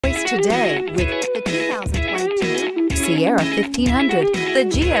today with the 2022 Sierra 1500. The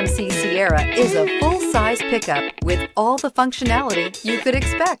GMC Sierra is a full-size pickup with all the functionality you could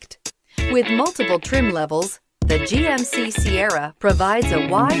expect. With multiple trim levels, the GMC Sierra provides a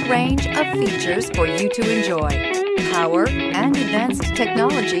wide range of features for you to enjoy. Power and advanced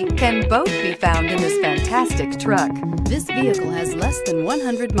technology can both be found in this fantastic truck. This vehicle has less than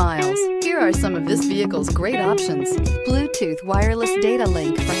 100 miles. Here are some of this vehicle's great options: Bluetooth wireless data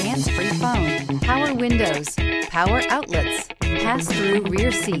link for hands-free phone, power windows, power outlets, pass-through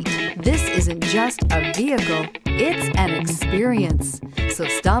rear seat. This isn't just a vehicle, it's an experience. So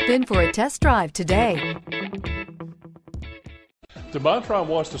stop in for a test drive today. DeMontrond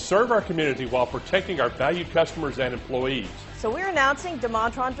wants to serve our community while protecting our valued customers and employees. So we're announcing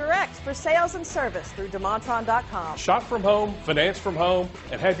DeMontrond Direct for sales and service through DeMontrond.com. Shop from home, finance from home,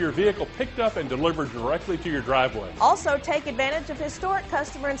 and have your vehicle picked up and delivered directly to your driveway. Also, take advantage of historic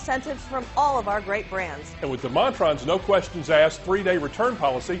customer incentives from all of our great brands. And with DeMontrond's no questions asked 3-day return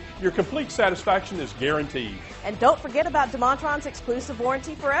policy, your complete satisfaction is guaranteed. And don't forget about DeMontrond's exclusive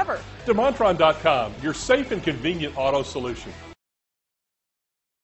warranty forever. DeMontrond.com, your safe and convenient auto solution.